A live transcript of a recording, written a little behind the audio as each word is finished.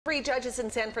Three judges in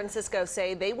San Francisco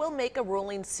say they will make a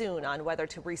ruling soon on whether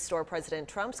to restore President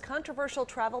Trump's controversial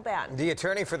travel ban. The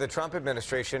attorney for the Trump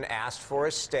administration asked for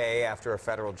a stay after a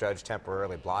federal judge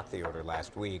temporarily blocked the order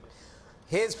last week.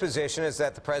 His position is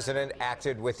that the president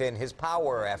acted within his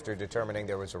power after determining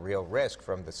there was a real risk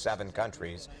from the 7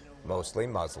 countries, mostly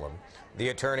Muslim. The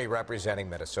attorney representing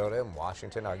Minnesota and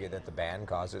Washington argued that the ban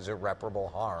causes irreparable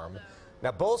harm.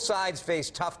 Now, both sides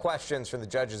face tough questions from the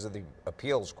judges of the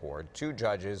appeals court. 2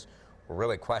 judges were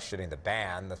really questioning the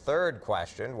ban. The third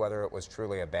questioned whether it was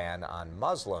truly a ban on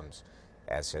Muslims,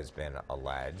 as has been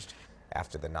alleged.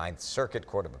 After the Ninth Circuit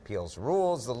Court of Appeals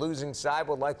rules, the losing side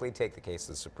will likely take the case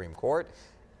to the Supreme Court.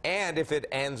 And if it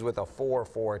ends with a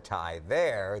 4-4 tie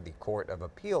there, the Court of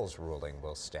Appeals ruling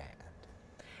will stand.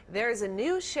 There's a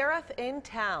new sheriff in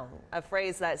town, a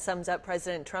phrase that sums up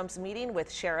President Trump's meeting with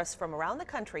sheriffs from around the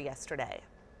country yesterday.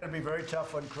 We're going to be very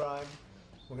tough on crime.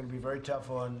 We're going to be very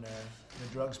tough on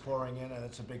the drugs pouring in, and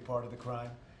that's a big part of the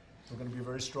crime. We're going to be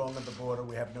very strong at the border.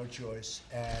 We have no choice.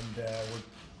 And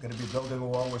we're going to be building a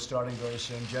wall. We're starting very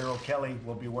soon. General Kelly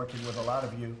will be working with a lot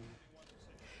of you.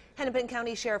 Hennepin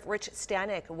County Sheriff Rich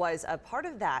Stanek was a part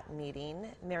of that meeting.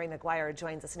 Mary McGuire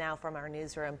joins us now from our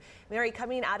newsroom. Mary,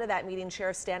 coming out of that meeting,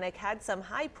 Sheriff Stanek had some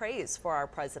high praise for our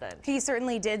president. He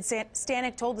certainly did.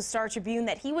 Stanek told the Star Tribune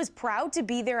that he was proud to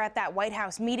be there at that White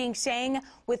House meeting, saying,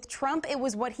 with Trump, it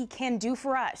was what he can do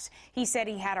for us. He said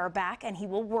he had our back and he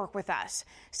will work with us.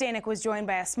 Stanek was joined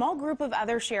by a small group of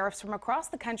other sheriffs from across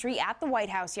the country at the White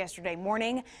House yesterday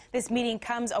morning. This meeting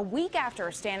comes a week after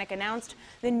Stanek announced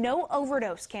the No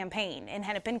Overdose campaign in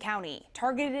Hennepin County,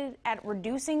 targeted at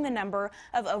reducing the number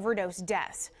of overdose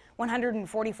deaths.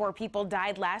 144 people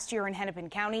died last year in Hennepin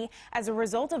County as a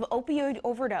result of opioid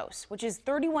overdose, which is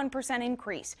 31%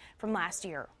 increase from last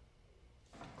year.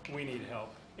 We need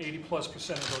help. 80+%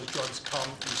 of those drugs come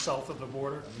from south of the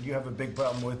border. You have a big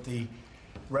problem with the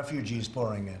refugees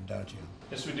pouring in, don't you?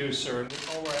 Yes, we do, sir. And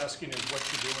all we're asking is what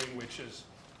you're doing, which is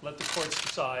let the courts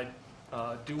decide,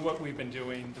 do what we've been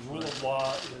doing. The rule of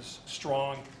law is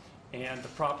strong, and the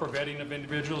proper vetting of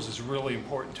individuals is really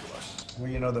important to us. Well,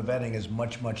 you know, the vetting is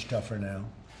much, much tougher now,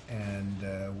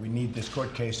 and we need this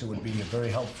court case. It would be very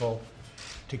helpful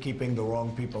to keeping the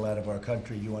wrong people out of our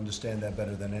country. You understand that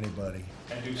better than anybody.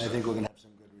 I do, sir. I think we're going to have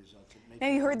some good results. Now,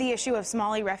 you heard the issue of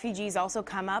Somali refugees also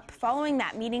come up. Following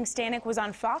that meeting, Stanek was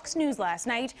on Fox News last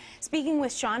night speaking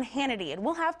with Sean Hannity, and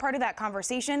we'll have part of that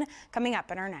conversation coming up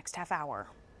in our next half hour.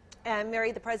 And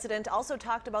Mary, the president also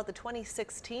talked about the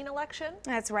 2016 election.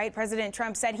 That's right. President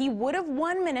Trump said he would have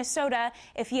won Minnesota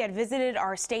if he had visited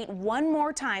our state one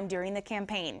more time during the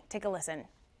campaign. Take a listen.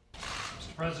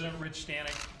 Mr. President, Rich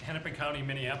Stanek, Hennepin County,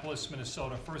 Minneapolis,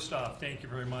 Minnesota. First off, thank you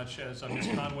very much. As Ms.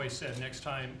 Conway said, next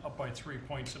time up by 3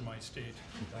 points in my state.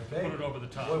 Put it over the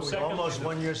top. Well, we almost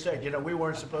won your state. You know, we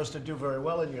weren't supposed to do very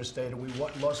well in your state, and we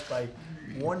lost by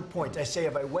 1 point. I say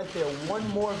if I went there one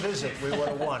more visit, we would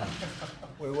have won.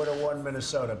 We would have won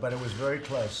Minnesota, but it was very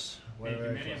close.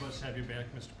 Many of us have you back,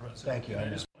 Mr. President. Thank you. I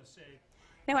just want to say.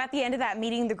 Now, at the end of that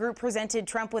meeting, the group presented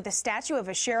Trump with a statue of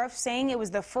a sheriff, saying it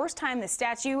was the first time the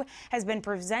statue has been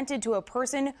presented to a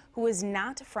person who is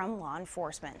not from law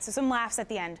enforcement. So some laughs at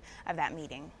the end of that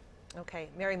meeting. Okay,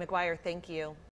 Mary McGuire, thank you.